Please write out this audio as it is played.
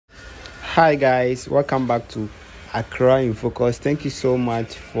Hi guys, welcome back to Accra in Focus. Thank you so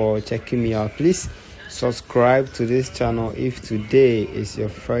much for checking me out. Please subscribe to this channel if today is your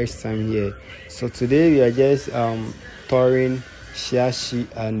first time here. So today we are just touring Shiashi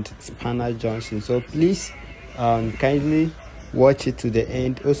and Spanner Junction. So please kindly watch it to the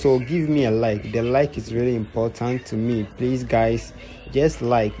end. Also give me a like. The like is really important to me. Please guys, just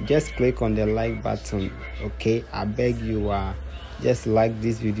click on the like button. Okay, I beg you. Just like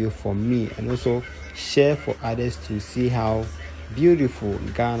this video for me, and also share for others to see how beautiful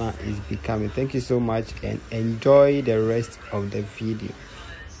Ghana is becoming. Thank you so much and enjoy the rest of the video.